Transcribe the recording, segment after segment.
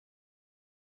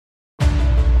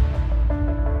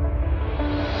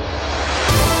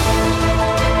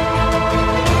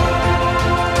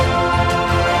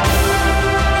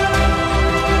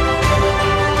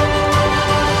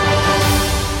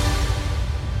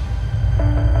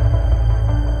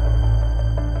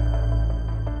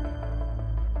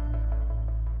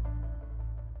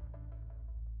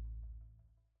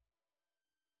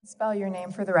spell your name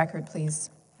for the record,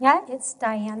 please? Yeah, it's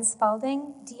Dianne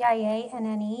Spaulding,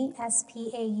 Dianne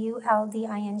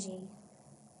Spaulding.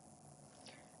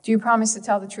 Do you promise to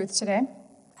tell the truth today?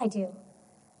 I do.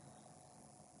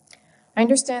 I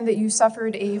understand that you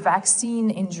suffered a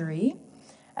vaccine injury.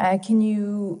 Can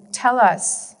you tell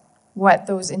us what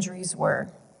those injuries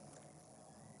were?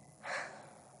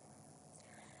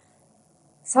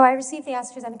 So I received the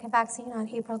AstraZeneca vaccine on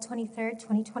April 23rd,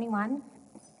 2021.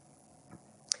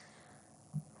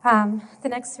 The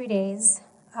next 3 days,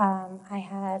 I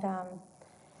had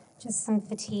just some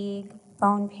fatigue,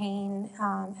 bone pain,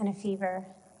 and a fever.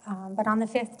 But on the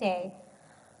 5th day,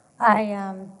 I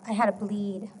had a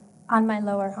bleed on my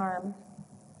lower arm,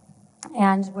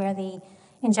 and where the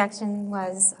injection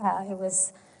was, had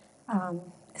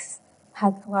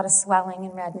a lot of swelling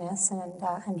and redness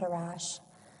and a rash.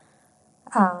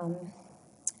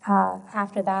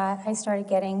 After that, I started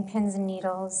getting pins and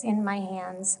needles in my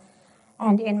hands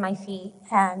and in my feet,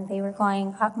 and they were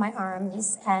going up my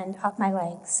arms and up my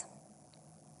legs.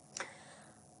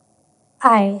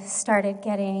 I started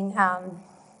getting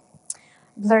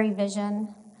blurry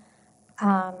vision.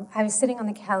 I was sitting on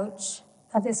the couch.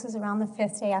 This was around the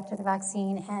 5th day after the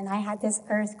vaccine, and I had this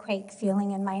earthquake feeling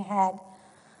in my head.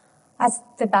 That's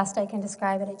the best I can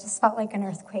describe it. It just felt like an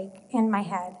earthquake in my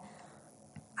head.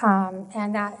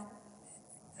 And that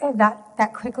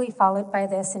quickly followed by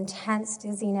this intense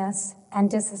dizziness and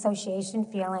disassociation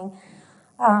feeling.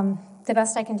 The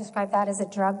best I can describe that is a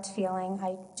drugged feeling.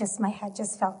 My head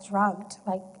just felt drugged.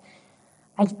 Like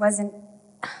I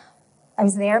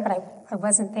was there, but I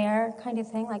wasn't there kind of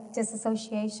thing, like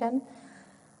disassociation.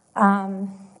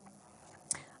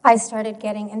 I started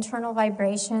getting internal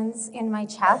vibrations in my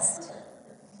chest.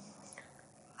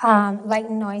 Light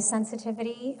and noise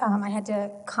sensitivity. I had to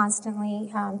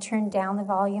constantly turn down the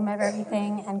volume of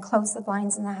everything and close the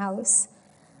blinds in the house.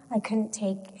 I couldn't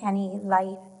take any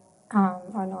light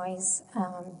or noise.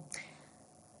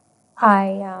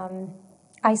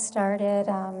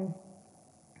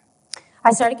 I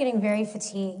started getting very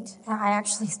fatigued. I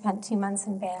actually spent 2 months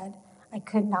in bed. I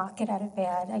could not get out of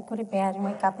bed. I'd go to bed and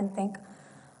wake up and think,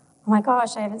 oh my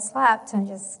gosh, I haven't slept.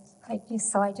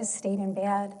 So I just stayed in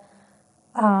bed.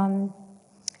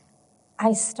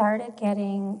 I started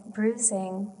getting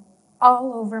bruising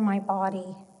all over my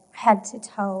body, head to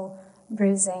toe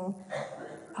bruising,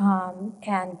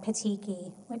 and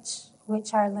petechiae,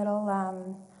 which are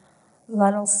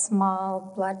little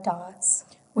small blood dots.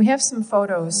 We have some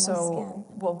photos, so skin.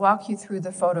 We'll walk you through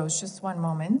the photos. Just one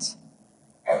moment.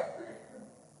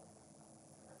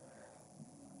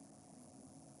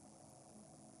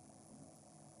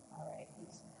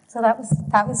 So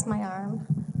that was my arm.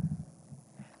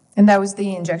 And that was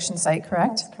the injection site,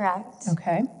 correct? That's correct.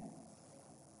 Okay.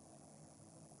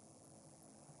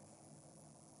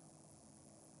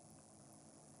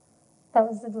 That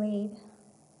was the bleed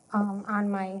on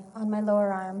my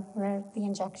lower arm where the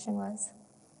injection was.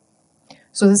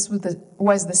 So this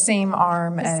was the same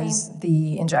arm as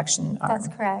the injection arm? That's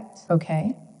correct.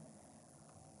 Okay.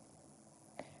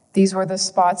 These were the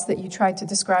spots that you tried to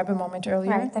describe a moment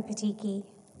earlier? Right, the petechiae.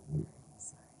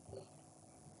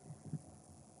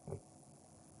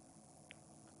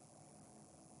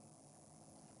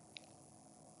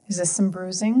 Is this some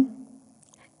bruising?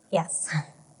 Yes.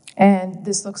 And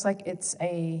this looks like is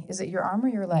it your arm or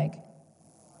your leg?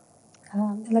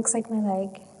 It looks like my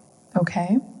leg.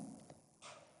 Okay.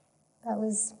 That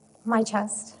was my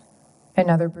chest.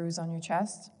 Another bruise on your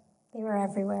chest? They were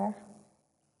everywhere.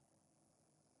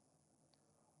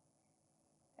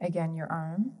 Again, your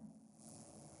arm.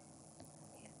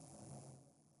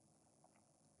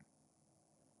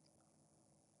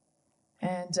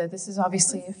 And this is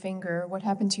obviously a finger. What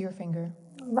happened to your finger?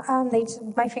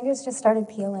 My fingers just started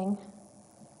peeling.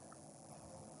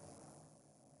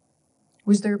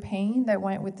 Was there pain that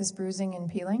went with this bruising and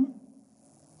peeling?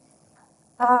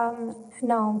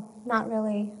 No, not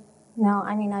really. No,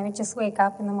 I mean, I would just wake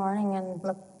up in the morning and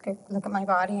look at my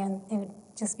body, and it would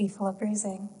just be full of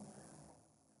bruising.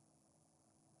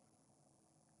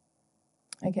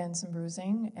 Again, some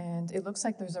bruising, and it looks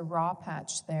like there's a raw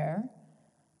patch there.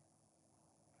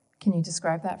 Can you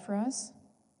describe that for us?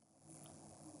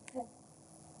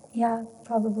 Yeah,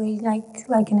 probably like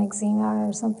an eczema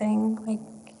or something.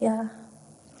 Yeah.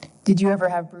 Did you ever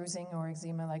have bruising or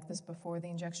eczema like this before the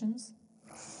injections?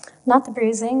 Not the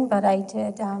bruising, but I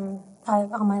did.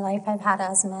 All my life I've had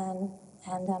asthma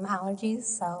and allergies,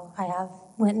 so I have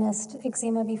witnessed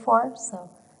eczema before.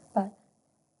 So, but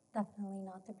definitely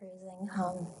not the bruising.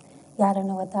 Yeah, I don't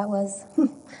know what that was.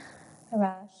 A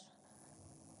rash.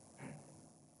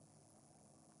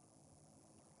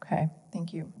 Okay,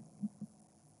 thank you.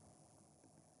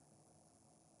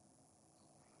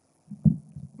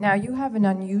 Now, you have an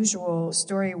unusual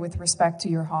story with respect to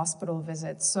your hospital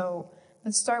visits. So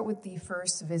let's start with the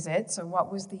first visit. So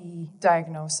what was the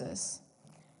diagnosis?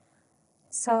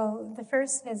 So the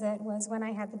first visit was when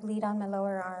I had the bleed on my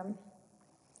lower arm.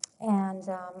 And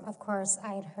of course,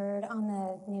 I had heard on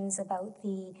the news about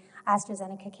the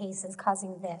AstraZeneca cases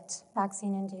causing VIT,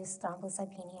 vaccine-induced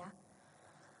thrombocytopenia.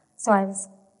 So I was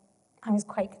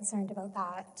quite concerned about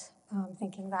that,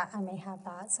 thinking that I may have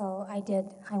that. So I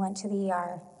went to the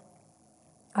ER.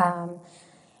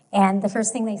 And the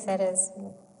first thing they said is,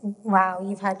 wow,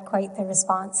 you've had quite the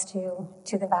response to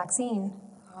the vaccine.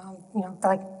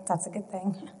 That's a good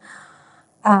thing.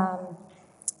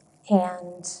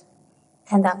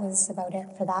 And that was about it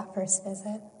for that first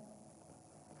visit.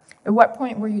 At what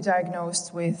point were you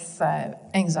diagnosed with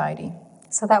anxiety?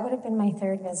 So that would have been my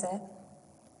third visit.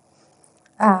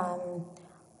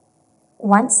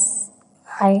 Once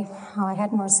I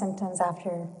had more symptoms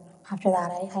after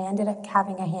that. I ended up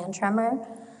having a hand tremor,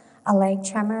 a leg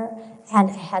tremor, and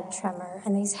a head tremor.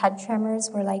 And these head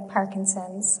tremors were like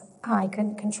Parkinson's. I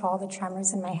couldn't control the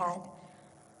tremors in my head.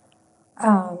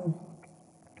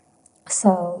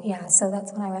 So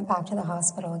that's when I went back to the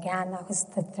hospital again. That was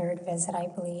the third visit, I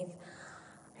believe.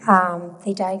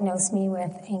 They diagnosed me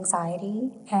with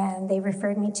anxiety, and they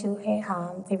referred me for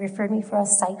a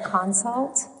psych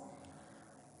consult.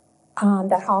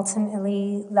 That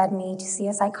ultimately led me to see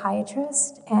a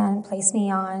psychiatrist and placed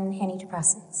me on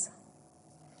antidepressants.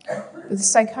 The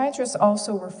psychiatrist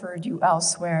also referred you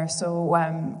elsewhere. So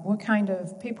what kind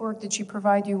of paperwork did she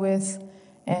provide you with,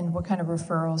 and what kind of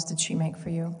referrals did she make for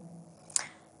you?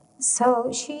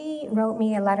 So she wrote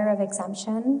me a letter of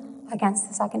exemption against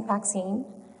the second vaccine,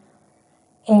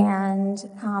 and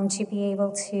to be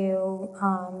able to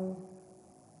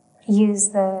use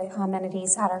the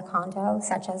amenities at our condo,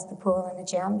 such as the pool and the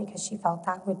gym, because she felt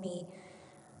that would be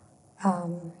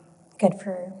good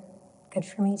for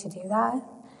me to do that.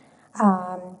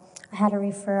 I had a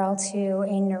referral to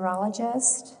a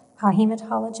neurologist, a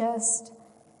hematologist,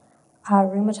 a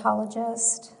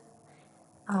rheumatologist,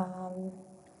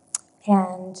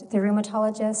 and the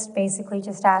rheumatologist basically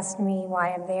just asked me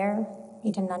why I'm there. He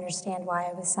didn't understand why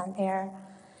I was sent there.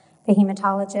 The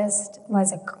hematologist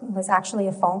was actually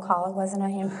a phone call. It wasn't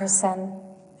an in-person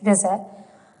visit.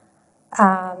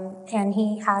 And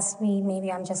he asked me,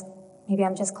 maybe I'm just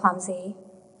clumsy.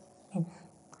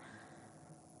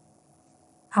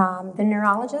 The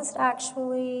neurologist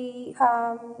actually,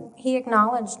 he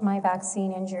acknowledged my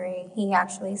vaccine injury. He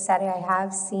actually said, I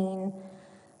have seen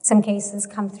some cases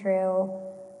come through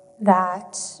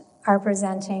that are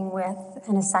presenting with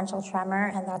an essential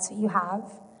tremor, and that's what you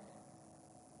have.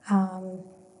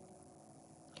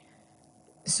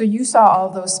 So you saw all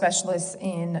those specialists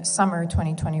in summer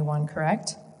 2021,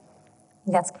 correct?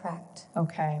 That's correct.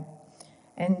 Okay.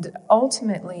 And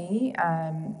ultimately,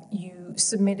 you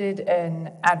submitted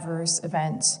an adverse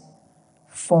event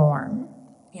form.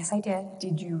 Yes, I did.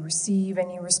 Did you receive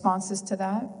any responses to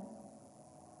that?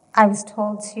 I was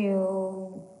told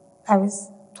to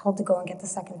go and get the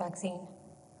second vaccine.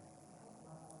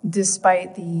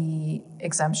 Despite the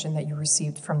exemption that you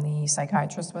received from the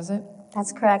psychiatrist, was it?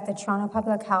 That's correct. The Toronto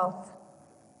Public Health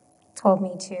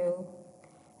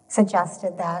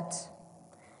suggested that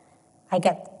I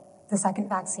get the second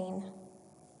vaccine.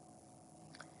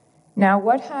 Now,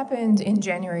 what happened in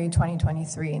January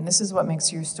 2023? And this is what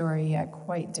makes your story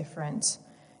quite different.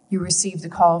 You received a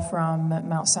call from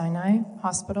Mount Sinai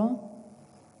Hospital?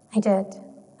 I did.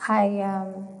 I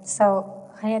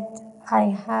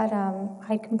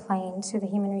complained to the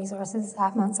Human Resources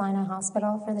at Mount Sinai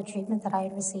Hospital for the treatment that I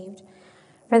had received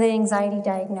for the anxiety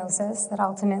diagnosis that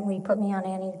ultimately put me on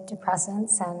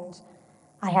antidepressants, and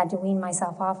I had to wean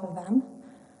myself off of them.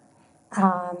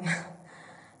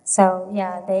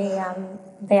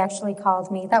 They actually called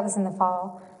me. That was in the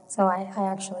fall. So I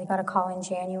actually got a call in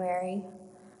January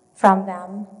from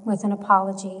them with an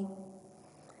apology,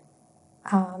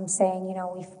 saying,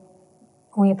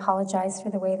 we apologize for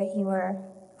the way that you were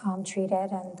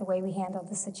treated and the way we handled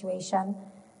the situation,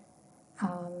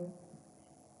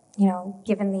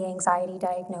 given the anxiety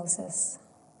diagnosis.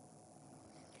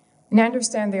 And I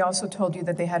understand they also told you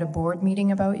that they had a board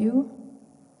meeting about you.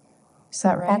 Is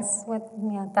that right?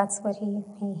 That's what he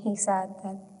said.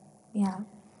 Yeah.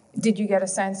 Did you get a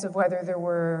sense of whether there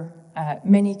were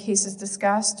many cases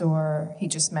discussed, or he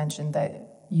just mentioned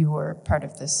that you were part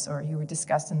of this, or you were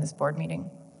discussed in this board meeting?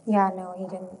 Yeah, no,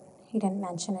 he didn't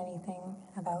mention anything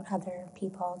about other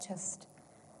people, just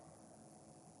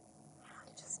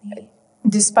me.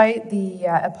 Despite the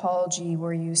apology,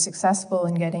 were you successful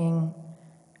in getting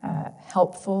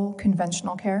helpful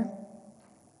conventional care?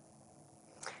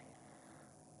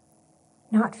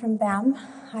 not from them.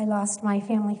 I lost my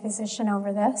family physician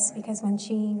over this because when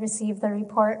she received the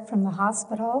report from the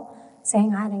hospital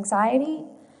saying I had anxiety,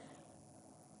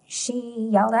 she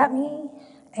yelled at me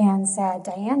and said,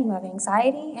 "Dianne, you have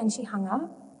anxiety," and she hung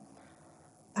up.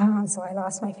 So I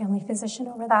lost my family physician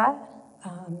over that.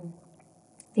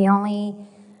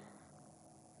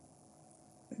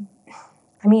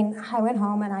 I went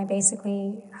home and I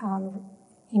basically,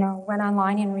 went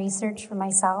online and researched for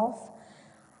myself.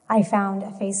 I found a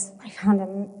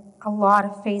lot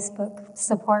of Facebook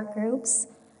support groups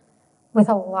with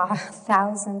a lot of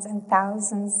thousands and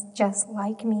thousands just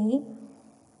like me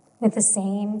with the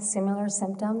same similar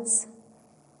symptoms.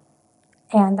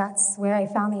 And that's where I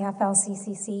found the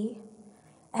FLCCC.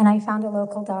 And I found a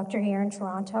local doctor here in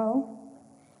Toronto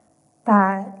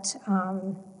that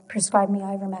prescribed me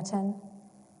ivermectin.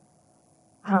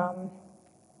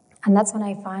 And that's when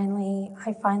I finally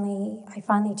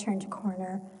turned a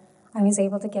corner. I was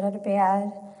able to get out of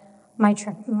bed. My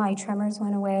tremors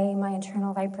went away. My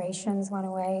internal vibrations went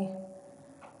away.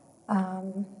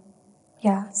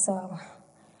 So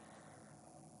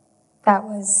that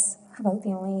was about the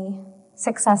only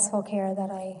successful care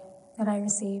that I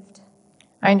received.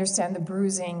 I understand the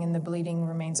bruising and the bleeding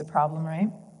remains a problem,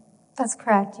 right? That's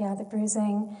correct. Yeah, the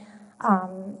bruising,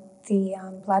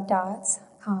 the blood dots.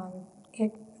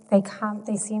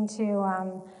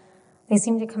 They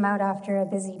seem to come out after a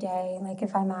busy day, like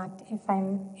if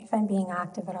I'm being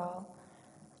active at all.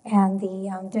 And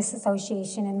the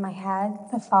disassociation in my head,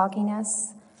 the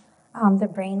fogginess, the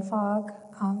brain fog,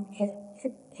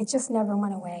 it just never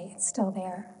went away. It's still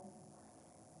there.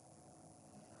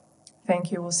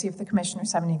 Thank you. We'll see if the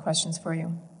commissioners have any questions for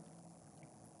you.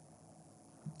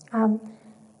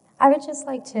 I would just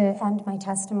like to end my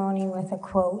testimony with a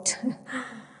quote.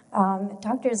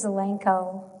 Dr.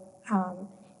 Zelenko,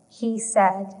 he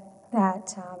said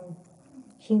that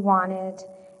he wanted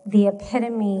the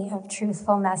epitome of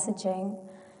truthful messaging,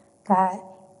 that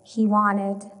he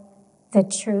wanted the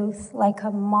truth like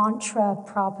a mantra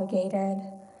propagated.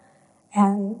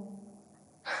 And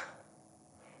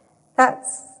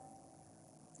that's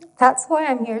why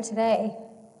I'm here today.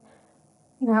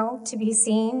 To be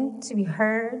seen, to be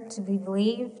heard, to be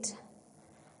believed.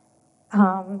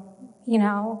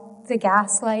 The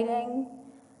gaslighting,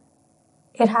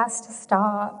 it has to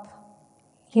stop.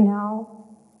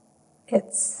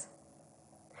 It's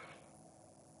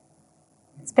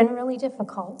been really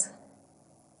difficult.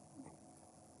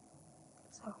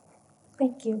 So,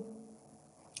 thank you.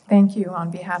 Thank you on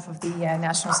behalf of the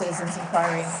National Citizens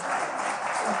Inquiry.